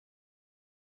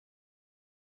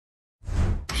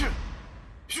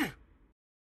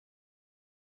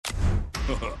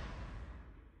Uh-huh.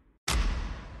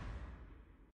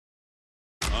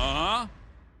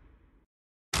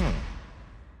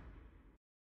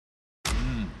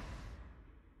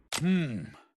 Hmm.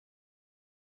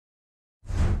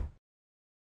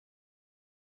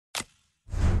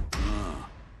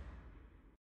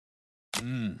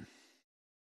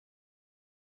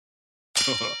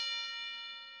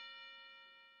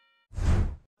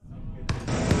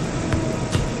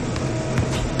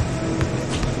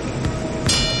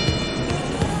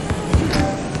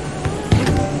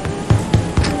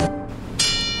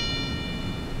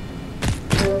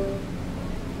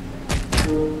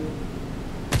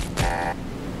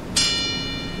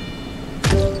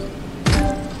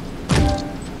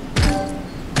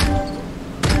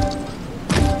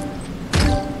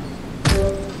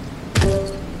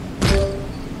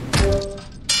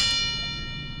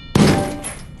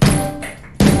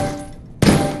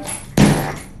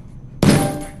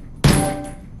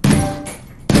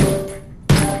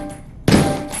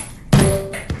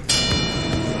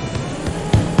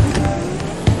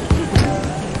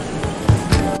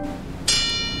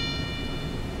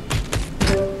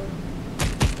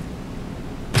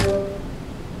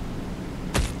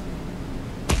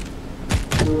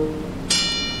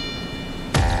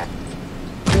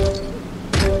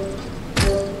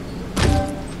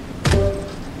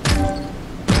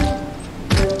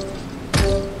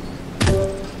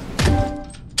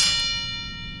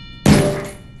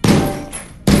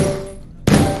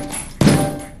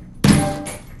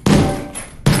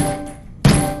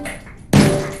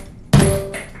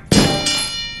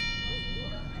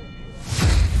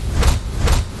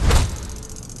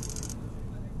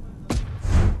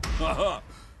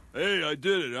 Hey, I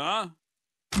did it, huh?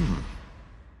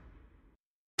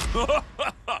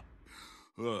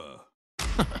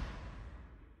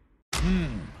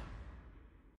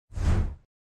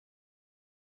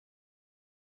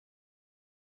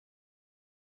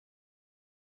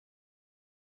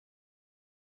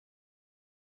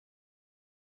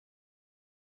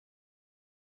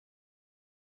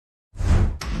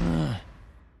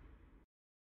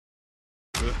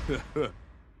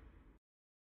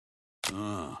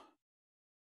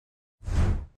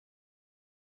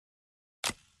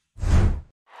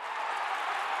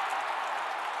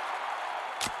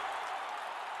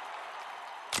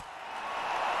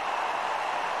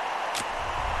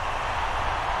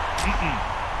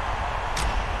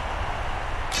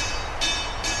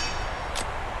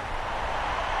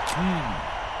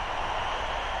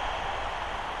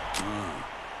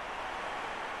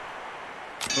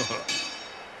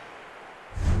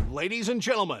 Ladies and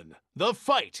gentlemen, the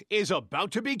fight is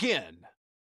about to begin.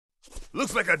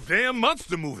 Looks like a damn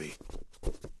monster movie.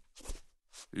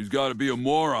 He's got to be a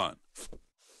moron.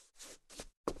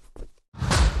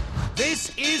 This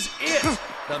is it.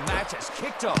 The match has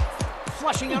kicked off.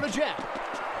 Flushing out a jab.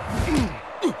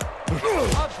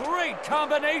 A great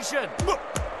combination!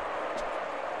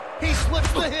 He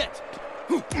slips the hit.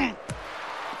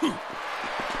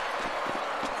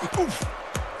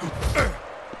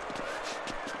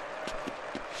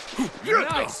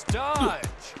 Nice dodge!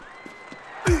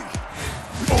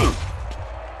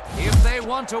 If they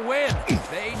want to win,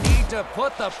 they need to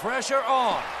put the pressure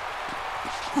on.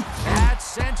 That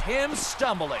sent him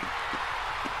stumbling.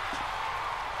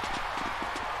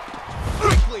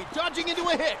 Quickly dodging into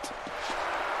a hit.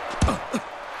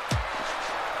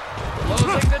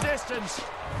 Closing the distance.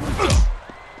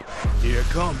 Here it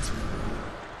comes.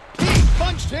 He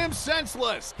punched him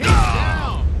senseless. He's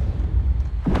down.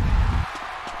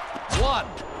 1,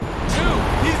 2.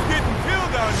 He's getting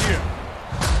killed out here.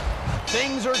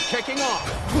 Things are kicking off.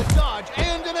 Dodge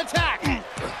and an attack.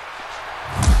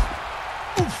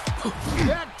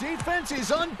 That defense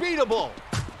is unbeatable.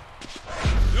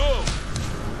 Yo!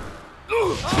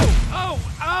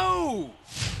 Oh!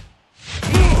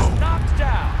 He's knocked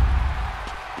down.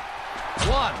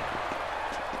 1.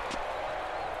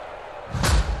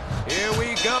 Here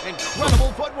we go.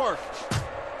 Incredible footwork.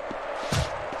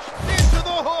 Into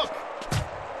the hook.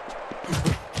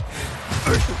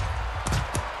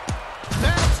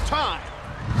 That's time.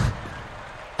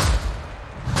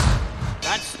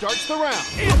 That starts the round.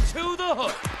 Into the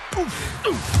hook.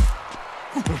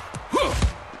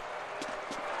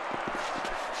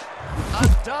 A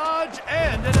dodge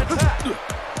and an attack.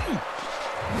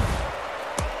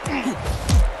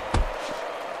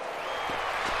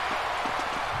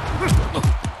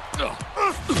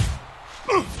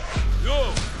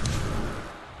 Yo!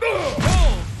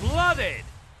 Cold-blooded.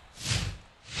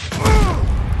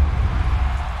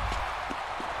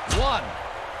 1,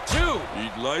 2,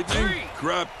 Eat lightning, 3,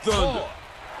 crap 4, thunder.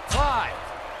 5,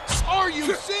 Are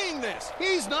you seeing this?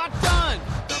 He's not done.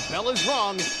 The bell is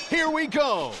rung. Here we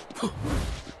go.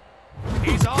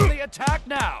 He's on the attack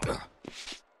now.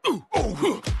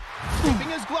 Keeping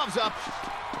his gloves up.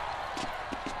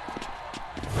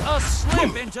 A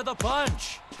slip into the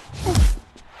punch.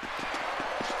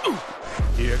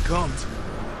 Here it comes.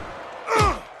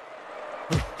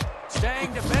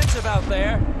 Staying defensive out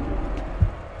there.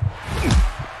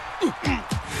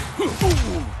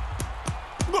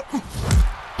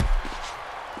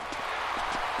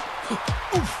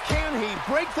 Can he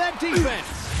break that defense?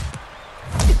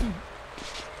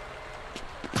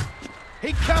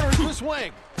 He counters the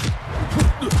swing.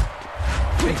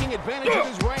 Taking advantage of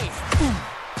his range.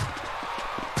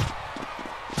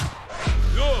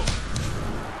 Yo!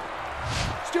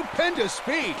 Stupendous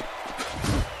speed.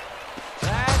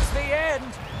 That's the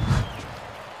end.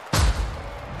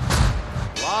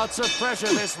 Lots of pressure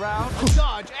this round. A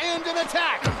dodge and an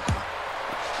attack.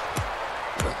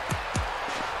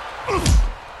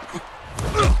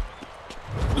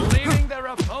 Leaving their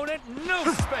opponent no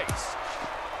space.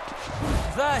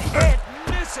 The hit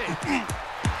missing.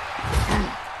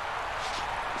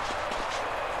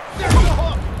 There's the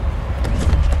hook.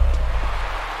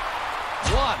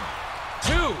 1,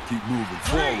 2, Keep moving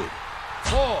 3, forward.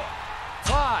 4,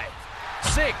 5,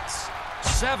 6,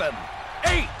 7,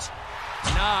 8,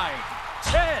 9,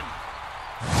 10.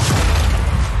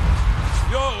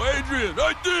 Yo, Adrian,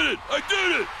 I did it! I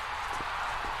did it!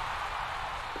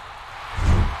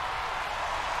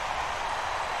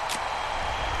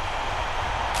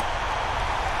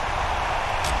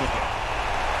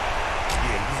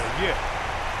 Yeah.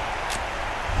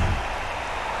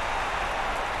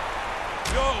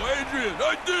 Yo, Adrian, I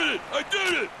did it! I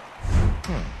did it!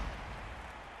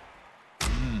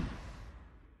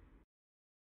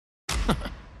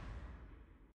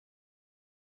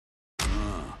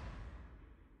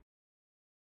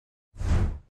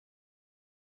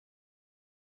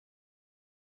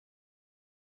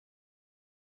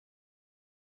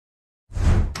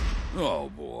 Oh,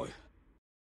 boy.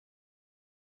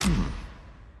 Ugh.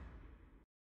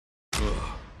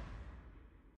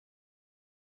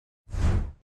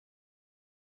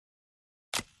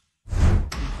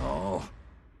 Oh.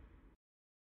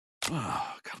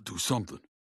 Gotta do something.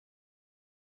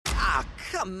 Ah,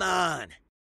 come on.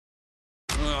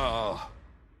 Ah.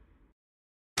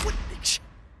 What the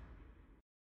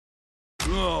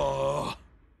Oh.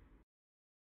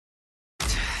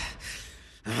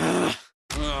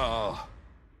 Oh.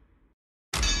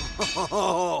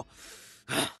 Oh.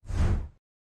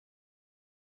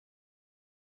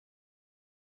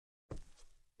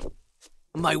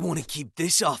 Might want to keep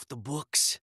this off the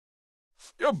books.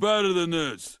 You're better than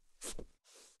this.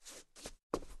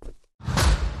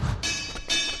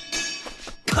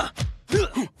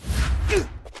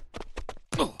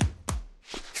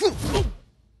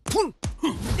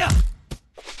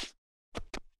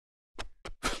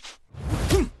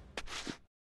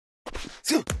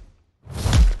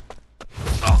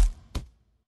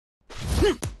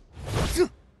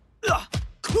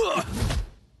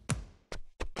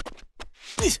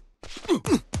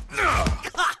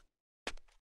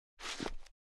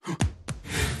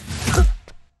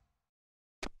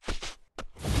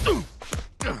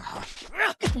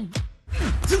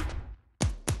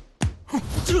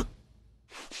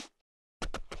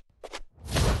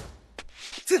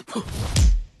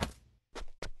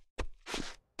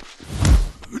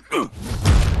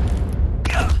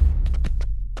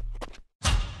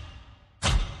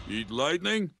 Eat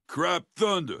lightning, crap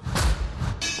thunder.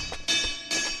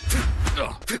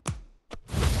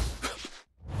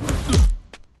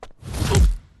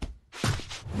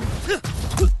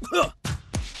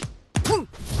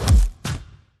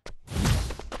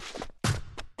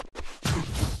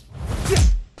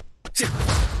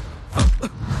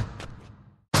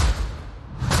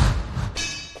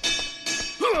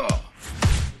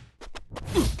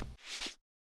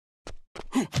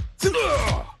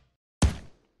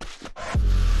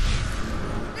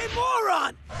 Hey,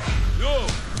 moron! Yo!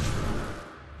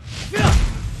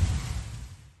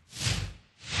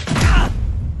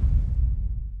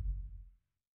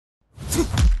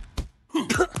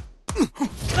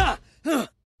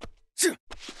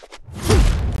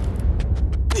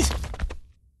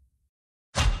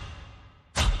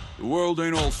 The world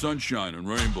ain't all sunshine and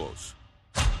rainbows.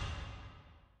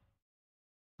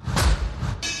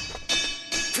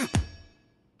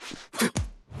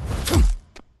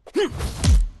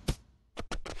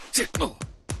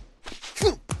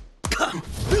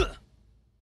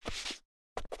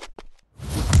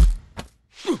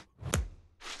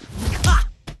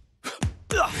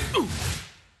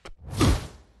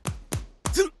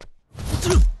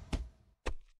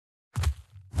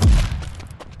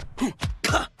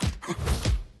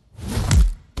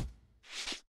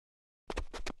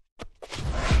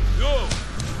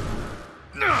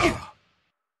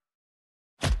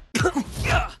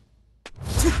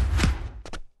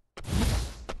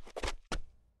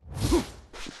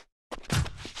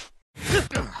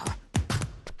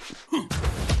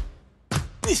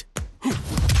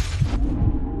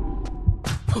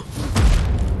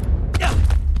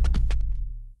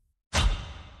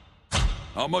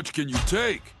 much can you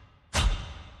take?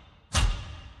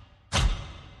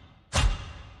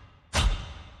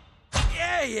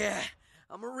 Yeah.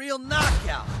 I'm a real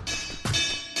knockout.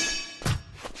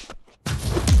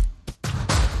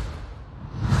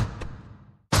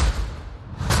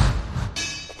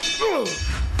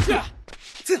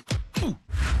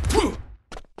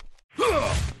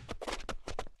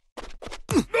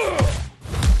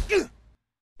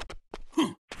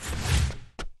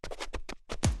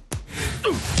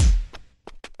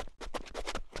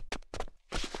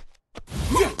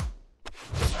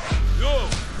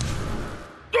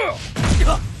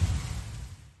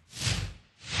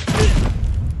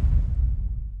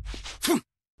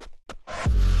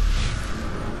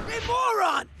 Hey,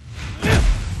 moron!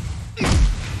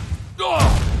 Yo!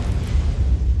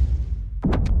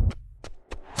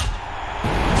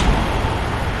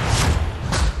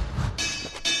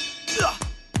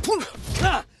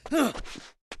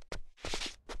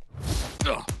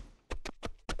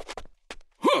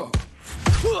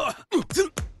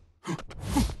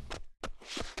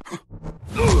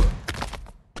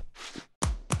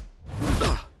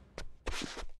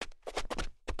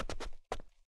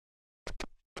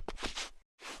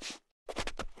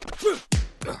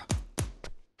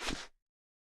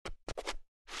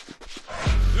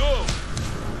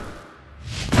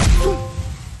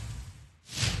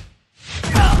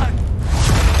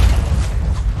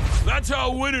 That's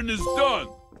how winning is done.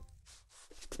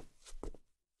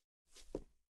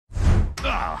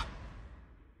 Ah.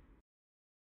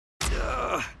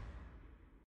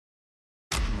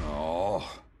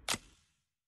 Oh.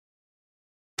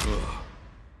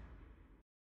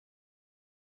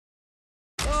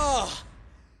 Oh,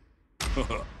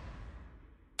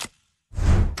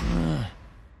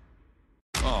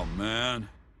 Oh, man.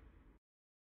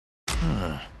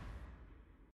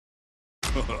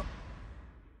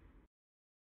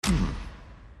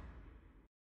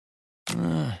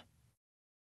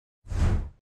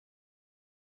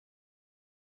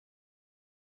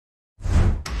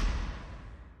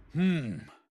 Hmm.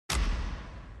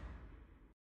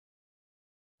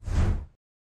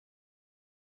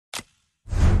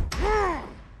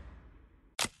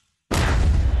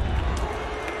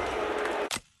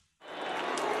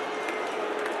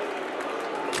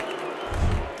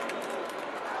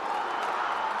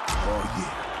 Oh,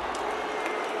 yeah.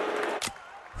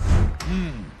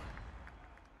 Hmm.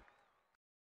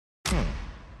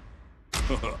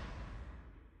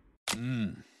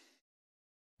 Hmm.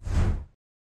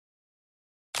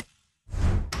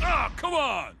 Ah, come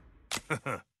on!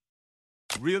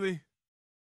 Really?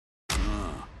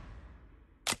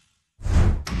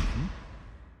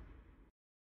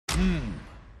 Hmm.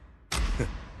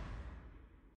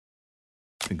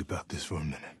 Think about this for a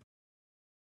minute.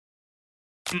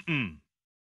 Mm-mm.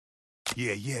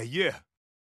 Yeah.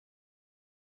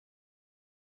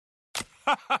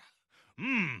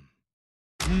 Mmm.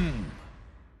 Hmm.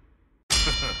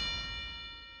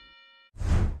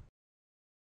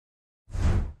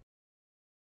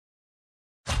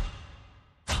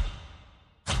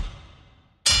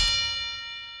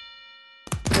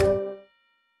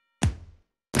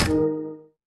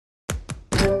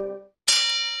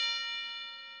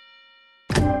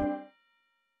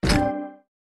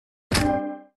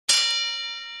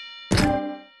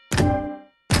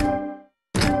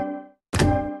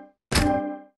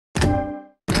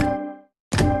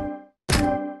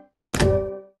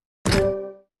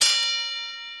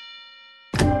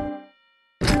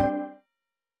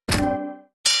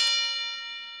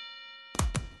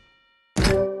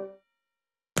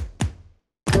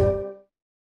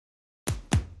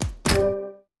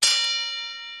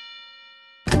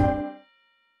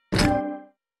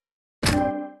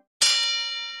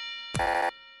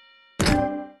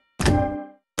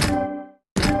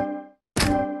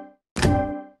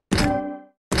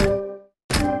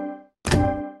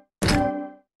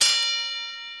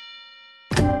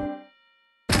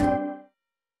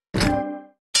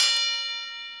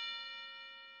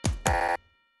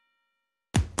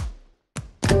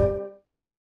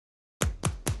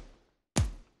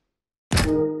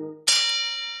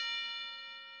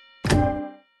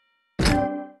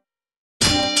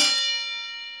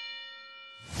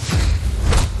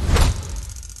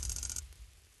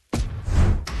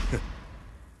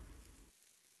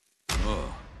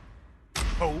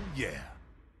 Oh, yeah.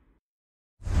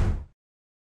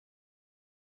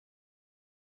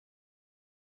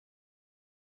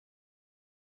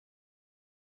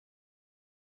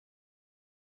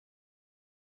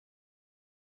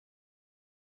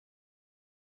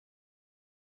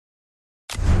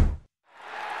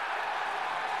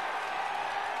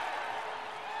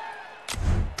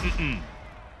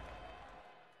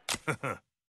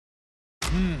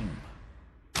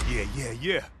 Yeah, yeah,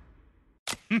 yeah.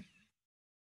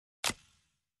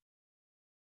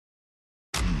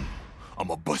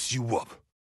 I'ma bust you up.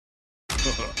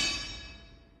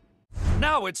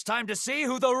 Now it's time to see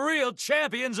who the real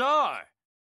champions are.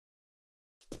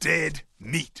 Dead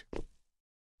meat.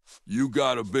 You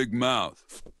got a big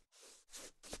mouth.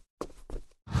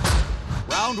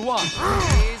 Round one.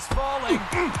 He's falling.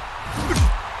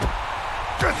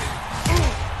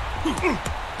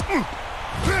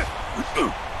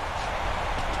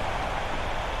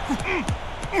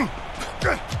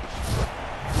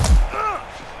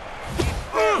 He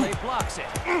barely blocks it.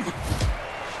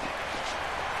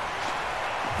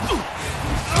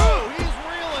 Oh, he's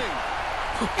reeling.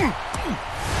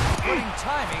 Putting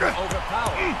timing over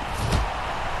power.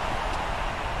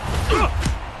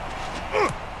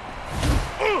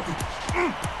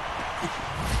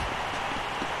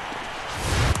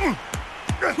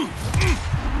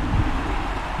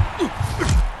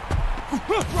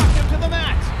 Rock him to the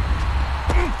mat.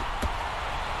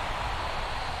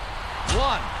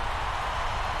 One.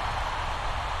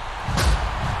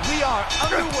 We are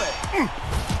underway.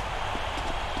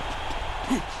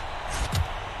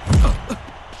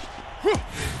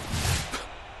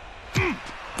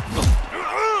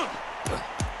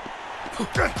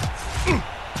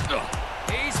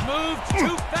 He's moved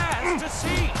too fast to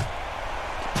see.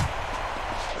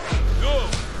 Go!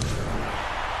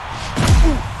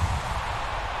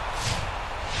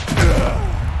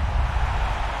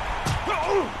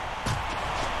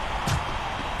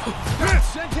 That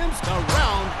sentence, the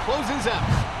round closes out.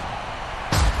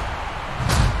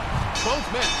 Both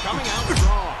men coming out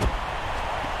strong.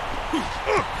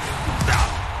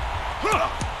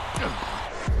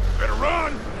 Better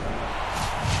run!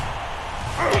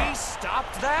 He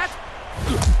stopped that?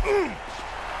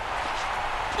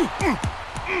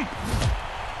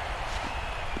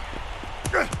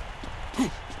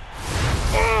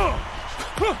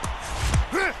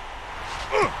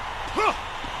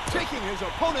 Taking his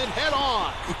opponent head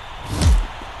on.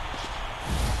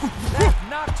 That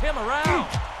knocked him around.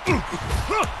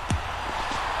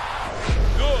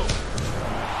 Go!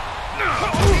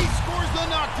 He scores the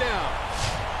knockdown.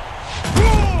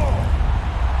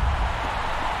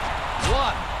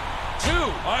 One, two,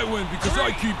 I win because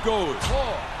I keep going.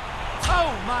 four.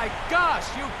 Oh my gosh,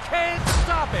 you can't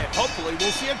stop it. Hopefully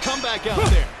we'll see a comeback out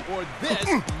there, or this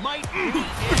might be it.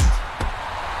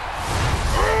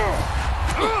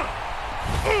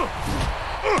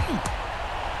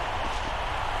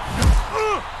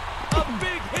 A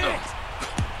big hit.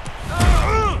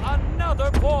 Oh,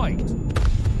 another point.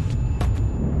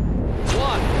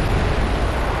 One.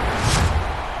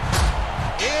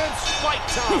 It's fight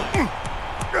time.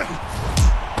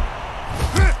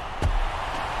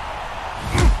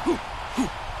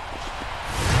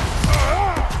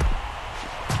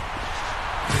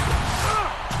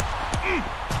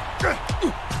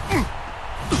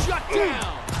 Shut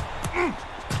down.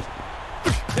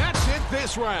 That's it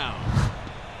this round.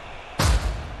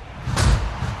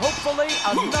 Hopefully,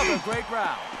 another great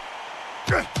round.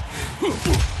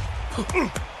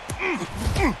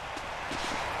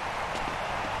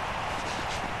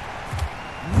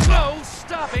 No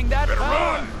stopping that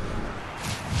power.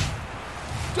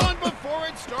 Done before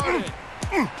it started.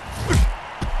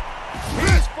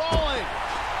 He's falling.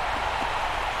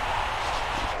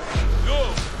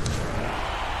 Go!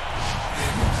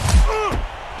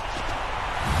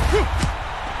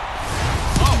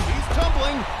 Oh, he's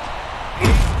tumbling.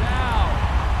 He's down.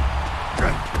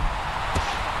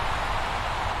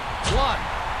 One,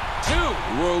 two,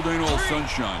 The world ain't all 3,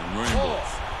 sunshine and 4,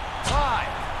 rainbows. 5,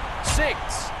 6,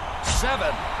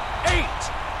 7, 8.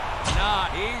 Nah,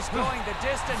 he's going the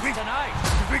distance tonight.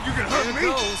 You think you can hurt Here me?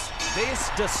 goes. This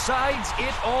decides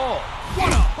it all.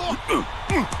 What a hook.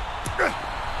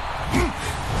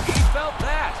 He felt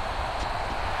that.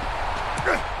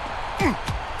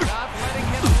 Not letting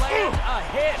him land a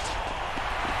hit.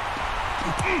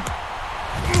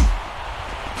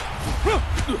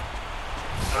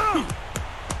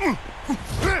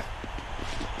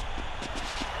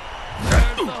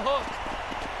 There's the hook.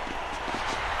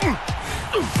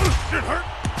 Get hurt?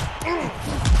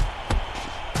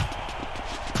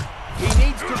 He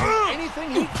needs to do anything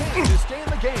he can to stay in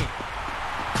the game.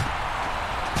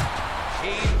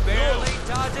 He barely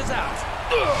dodges out.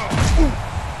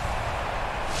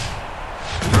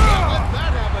 Can't let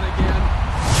that happen again.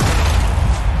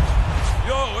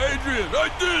 Yo, Adrian, I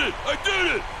did it! I did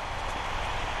it!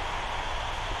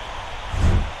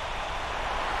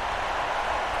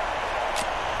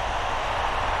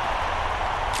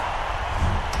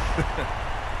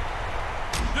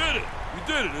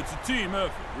 It's a team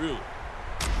effort, really.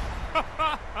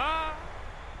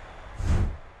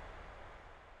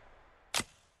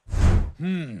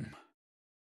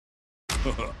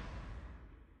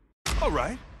 All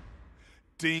right.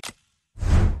 Ding.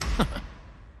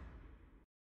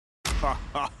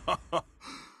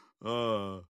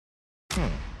 uh.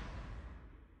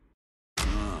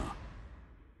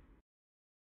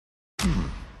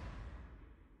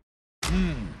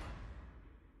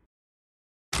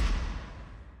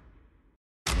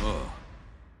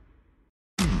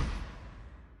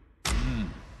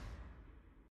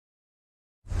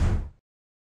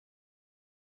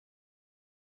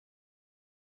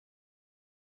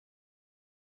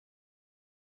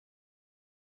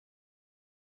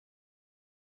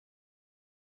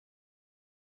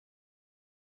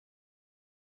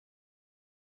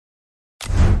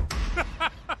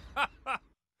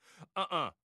 Uh-uh.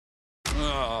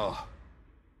 Oh.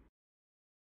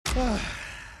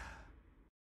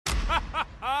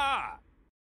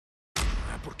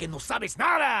 Porque no sabes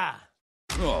nada.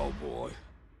 Oh, boy.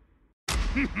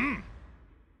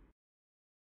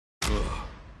 Ugh.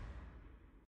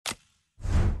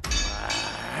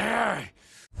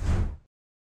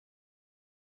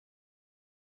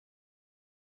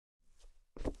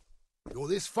 Yo,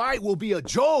 this fight will be a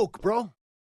joke, bro.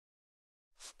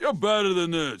 You're better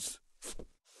than this.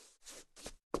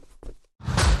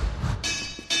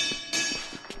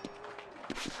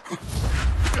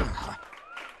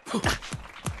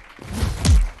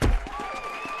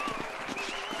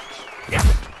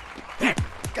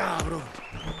 Cabrón.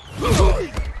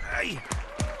 Ay.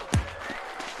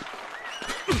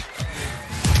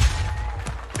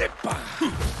 Epa.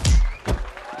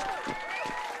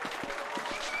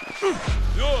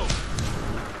 Yo!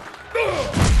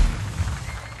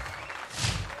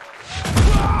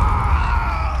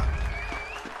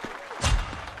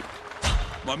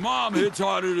 My mom hits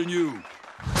harder than you.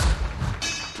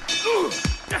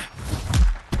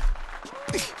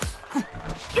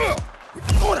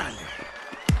 Órale.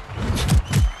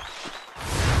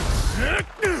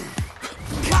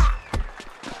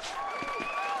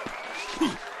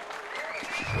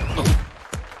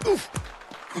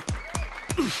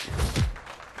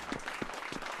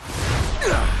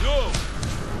 Yo!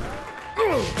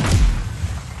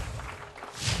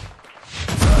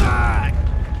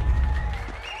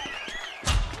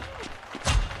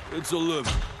 It's a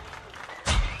living.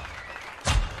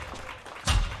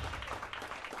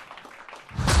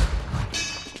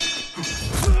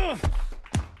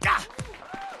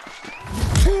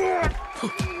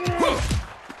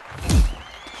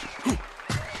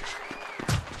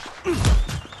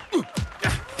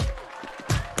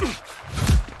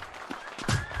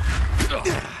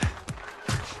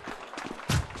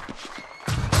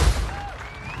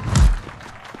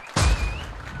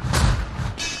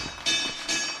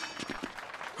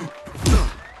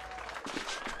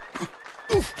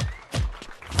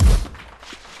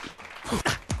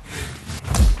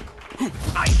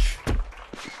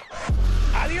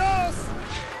 Adiós.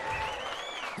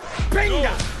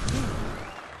 Venga.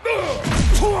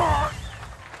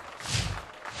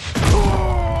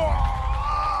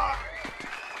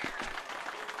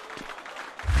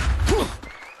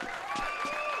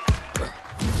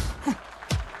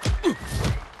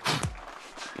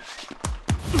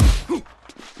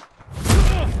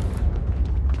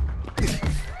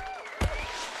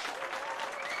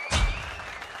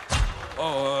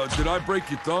 Oh, did I break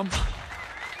your thumb?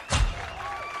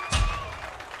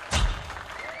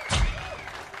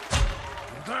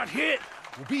 That hit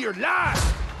will be your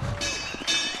last.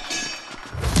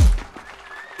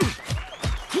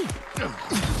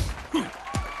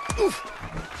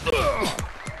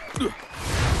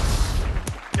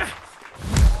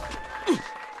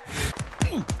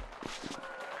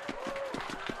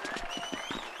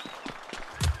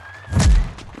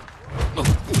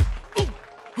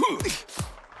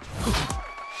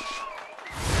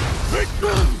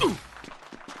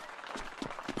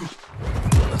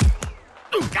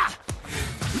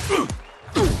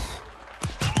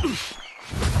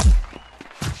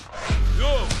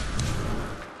 Yo!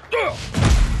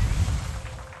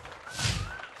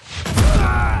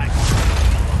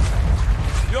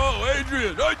 Yo,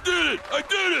 Adrian, I did it! I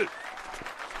did it!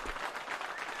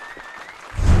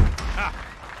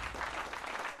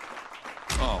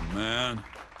 Oh, man.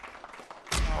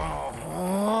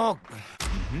 Oh.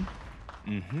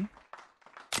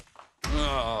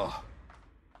 Oh.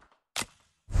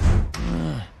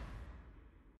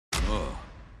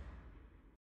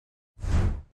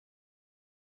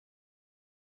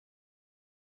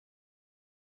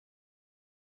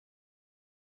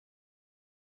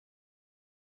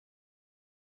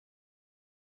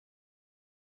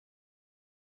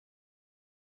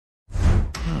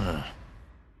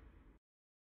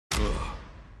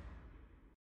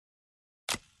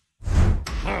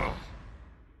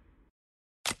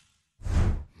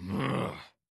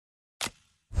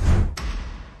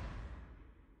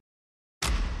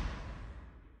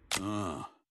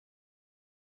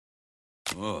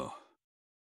 Oh.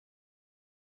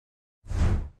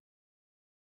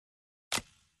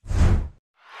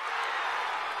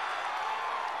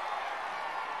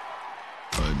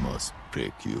 I must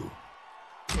break you.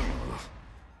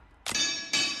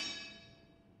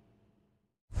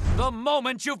 The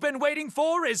moment you've been waiting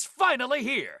for is finally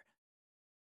here.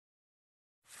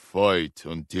 Fight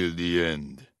until the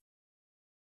end.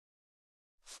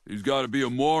 He's got to be a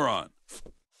moron.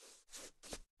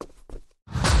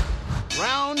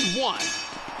 Round one.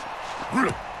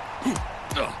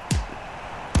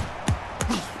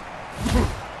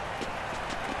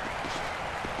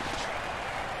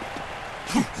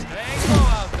 Staying low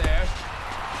out there.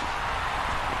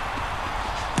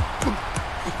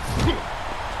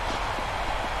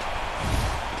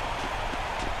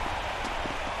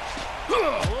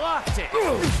 Blocked it.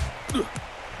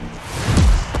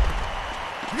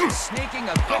 Sneaking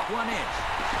a quick one in.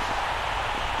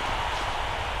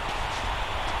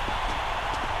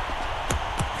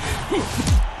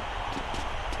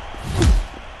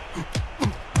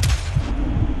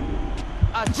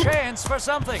 A chance for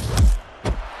something.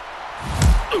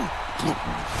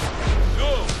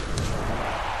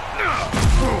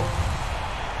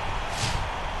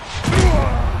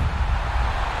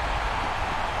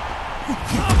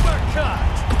 Uppercut.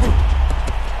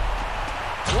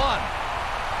 One.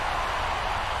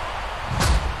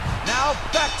 Now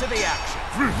back to the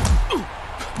action.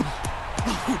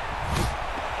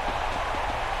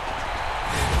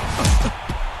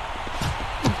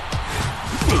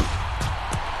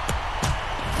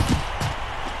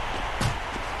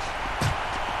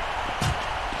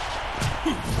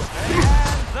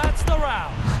 And that's the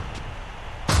round.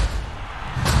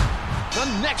 The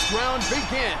next round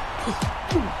begins.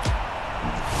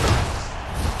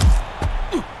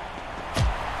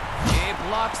 He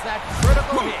blocks that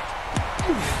critical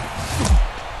hit.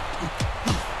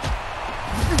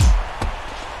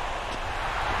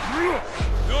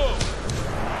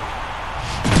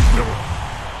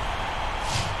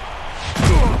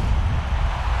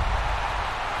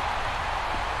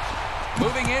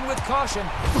 Moving in with caution.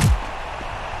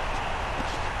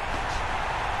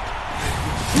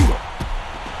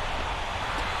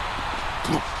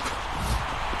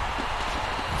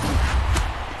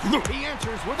 He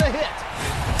answers with a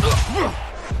hit.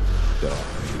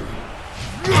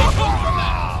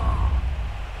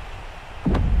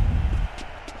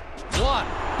 One,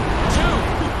 two.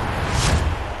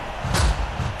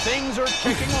 Things are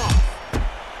kicking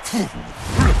off.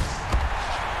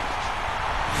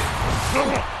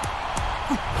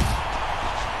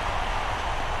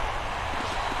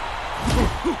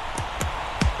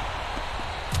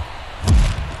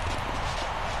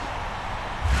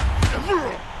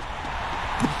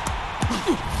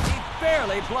 He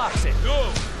barely blocks it.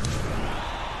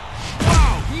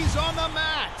 Wow, he's on the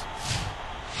mat.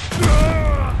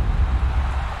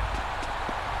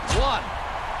 One,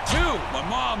 two, My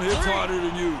mom hits Three. harder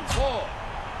than you. 4,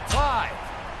 5.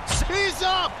 He's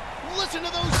up. Listen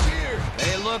to those cheers.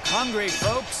 They look hungry,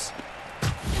 folks.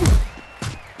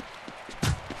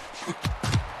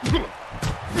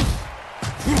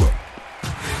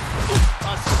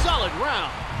 A solid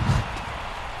round.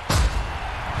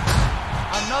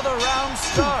 Another round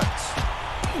starts.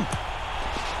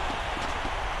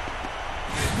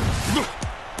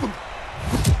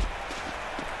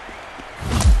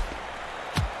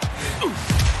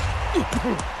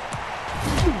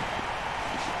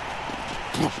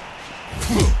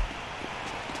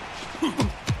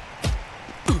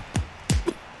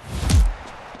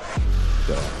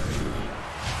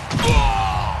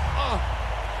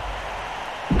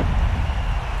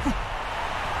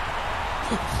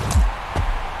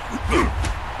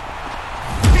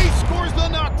 He scores the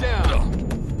knockdown.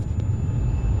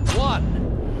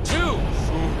 1, 2,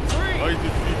 3. I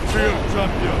defeat real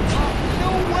champion.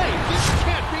 No way. This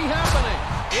can't be happening.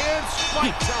 It's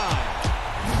fight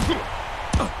time.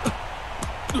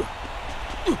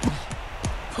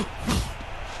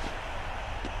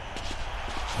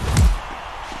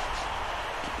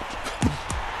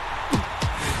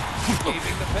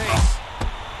 Keeping the pace.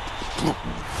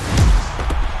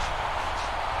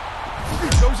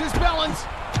 Shows his balance.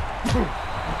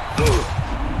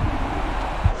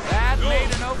 That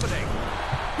made an opening.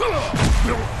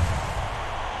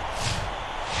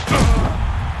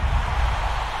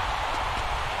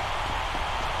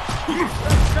 The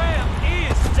champ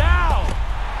is down.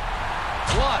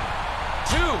 1,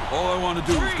 2, All I want to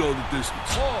do is Three. go the distance.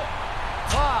 4,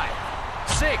 5,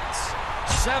 6,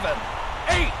 7,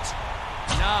 8,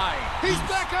 9. He's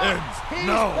back up. ends He's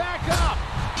now. back up.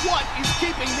 What is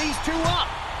keeping these two up?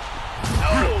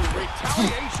 No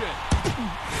retaliation.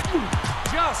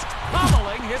 Just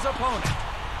pummeling his opponent.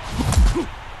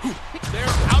 They're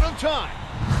out of time.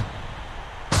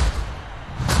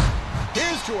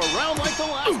 Here's to a round like the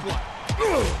last one.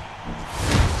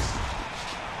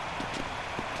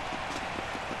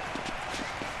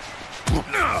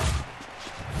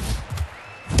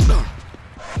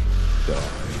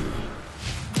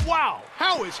 Wow,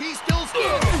 how is he still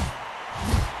standing?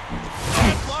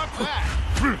 Can't block that.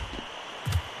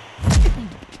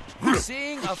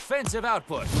 Seeing offensive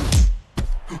output.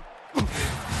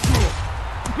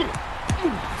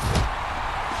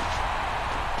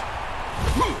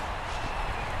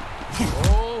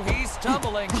 Oh, he's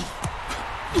tumbling.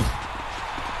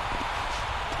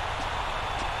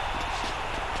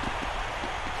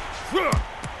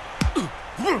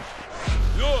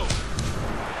 Yo!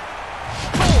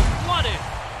 Cold-blooded.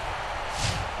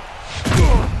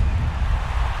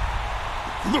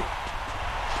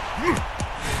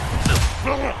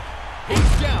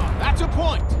 He's down. That's a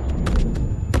point.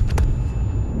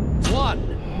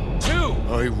 1, 2,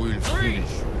 I will 3, finish.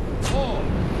 4,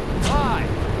 5,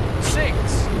 6,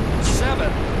 7,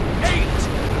 8,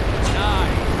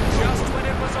 9. Just when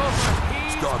it was over,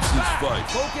 he's Stops this back. fight.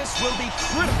 Focus will be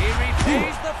critical. He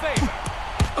repays the favor.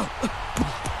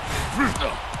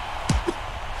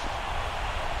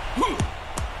 He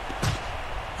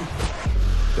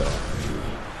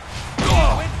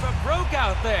went for broke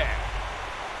out there.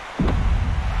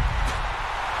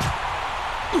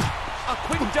 A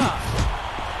quick dive.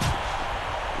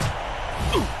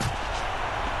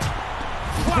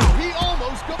 Wow, he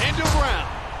almost got end of round.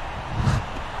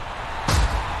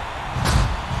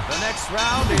 The next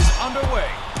round is underway.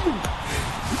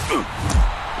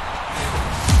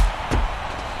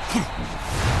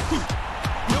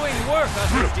 Doing work on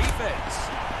his defense.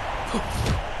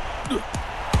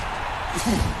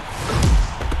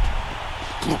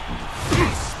 He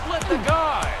split the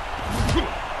guard.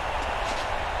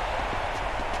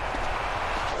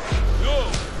 Yo!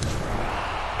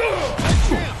 The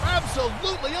champ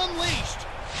absolutely unleashed.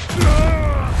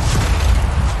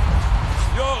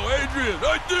 Yo, Adrian, I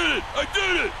did it! I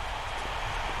did it!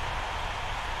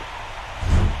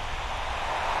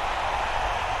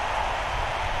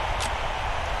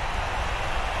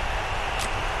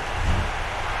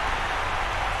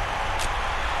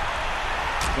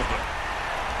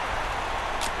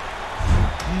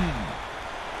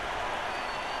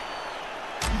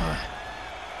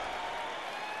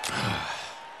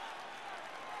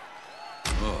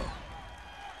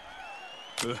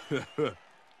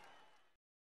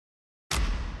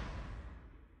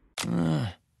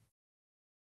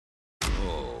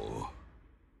 Oh.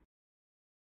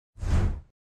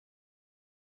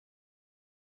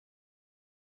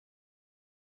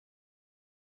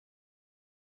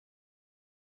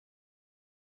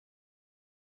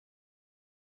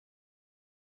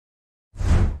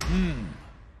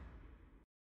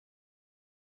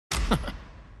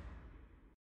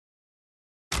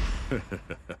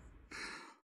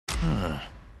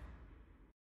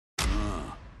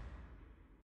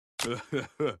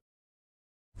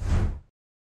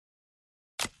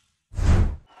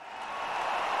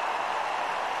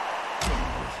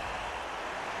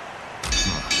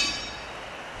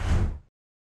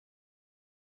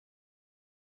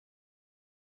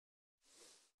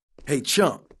 Hey,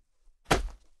 chump.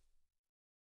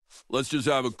 Let's just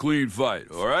have a clean fight,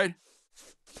 all right?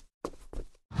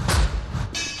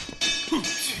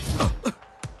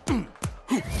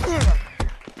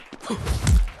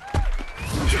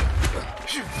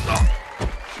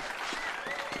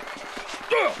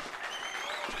 Yo!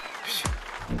 Yo!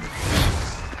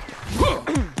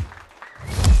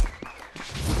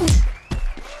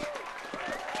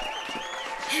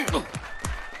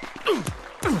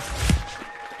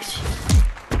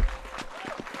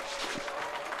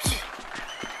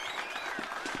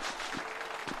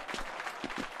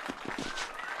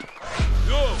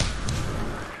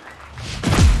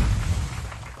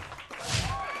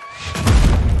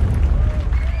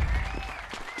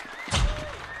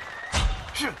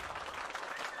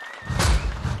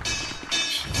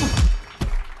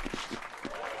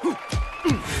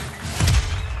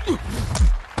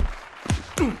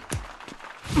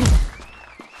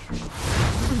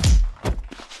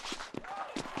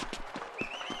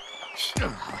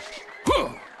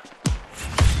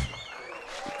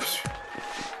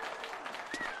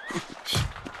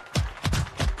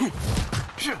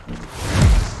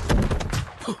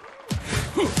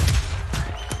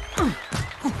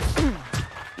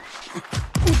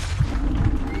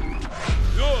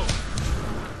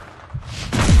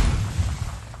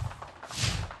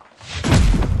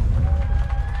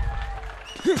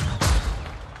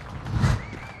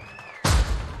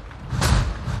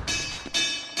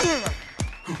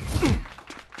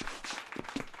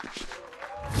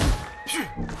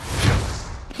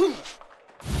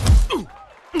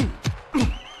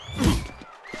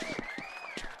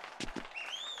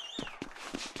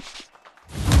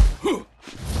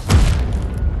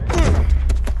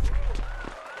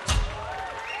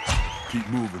 Keep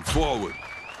moving forward.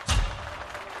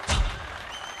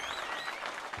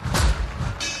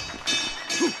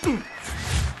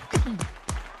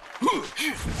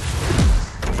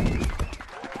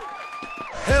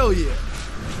 Hell yeah.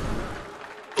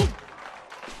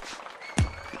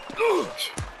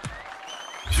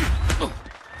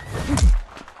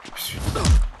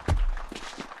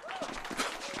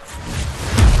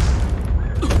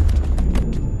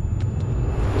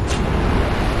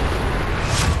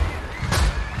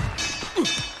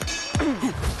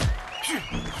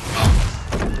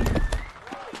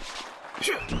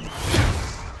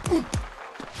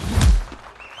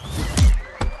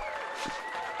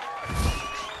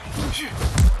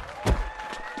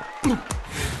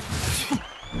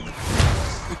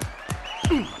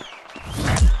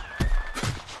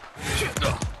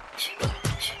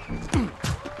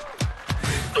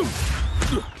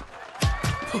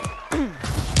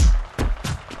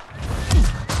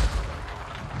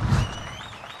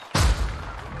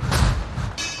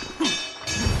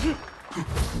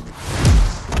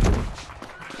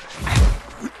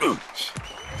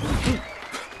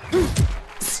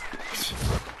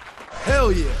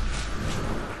 Hell yeah.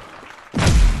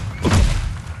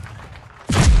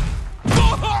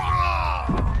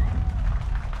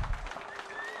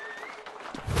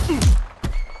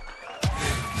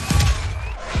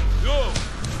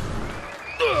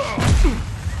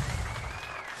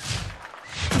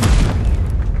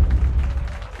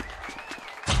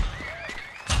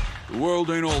 The world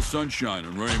ain't all sunshine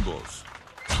and rainbows.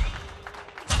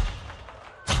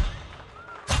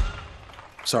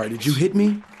 Sorry, did you hit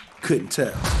me? Couldn't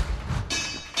tell.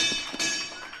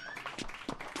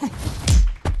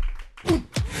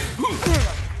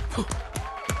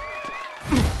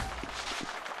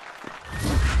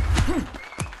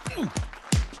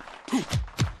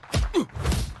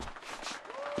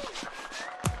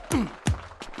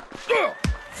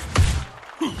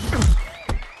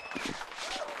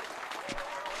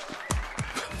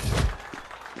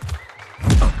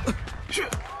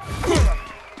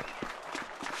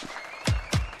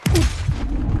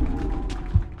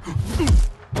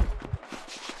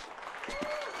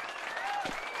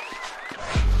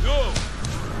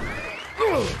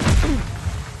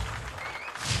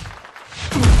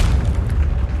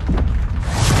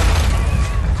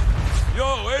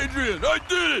 Yo, Adrian, I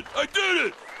did it! I did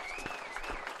it!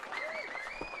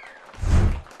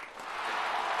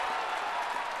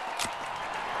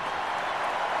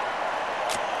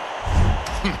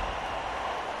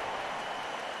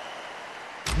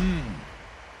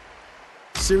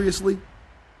 Seriously?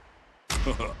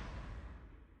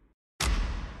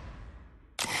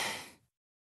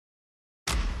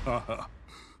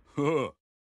 Huh.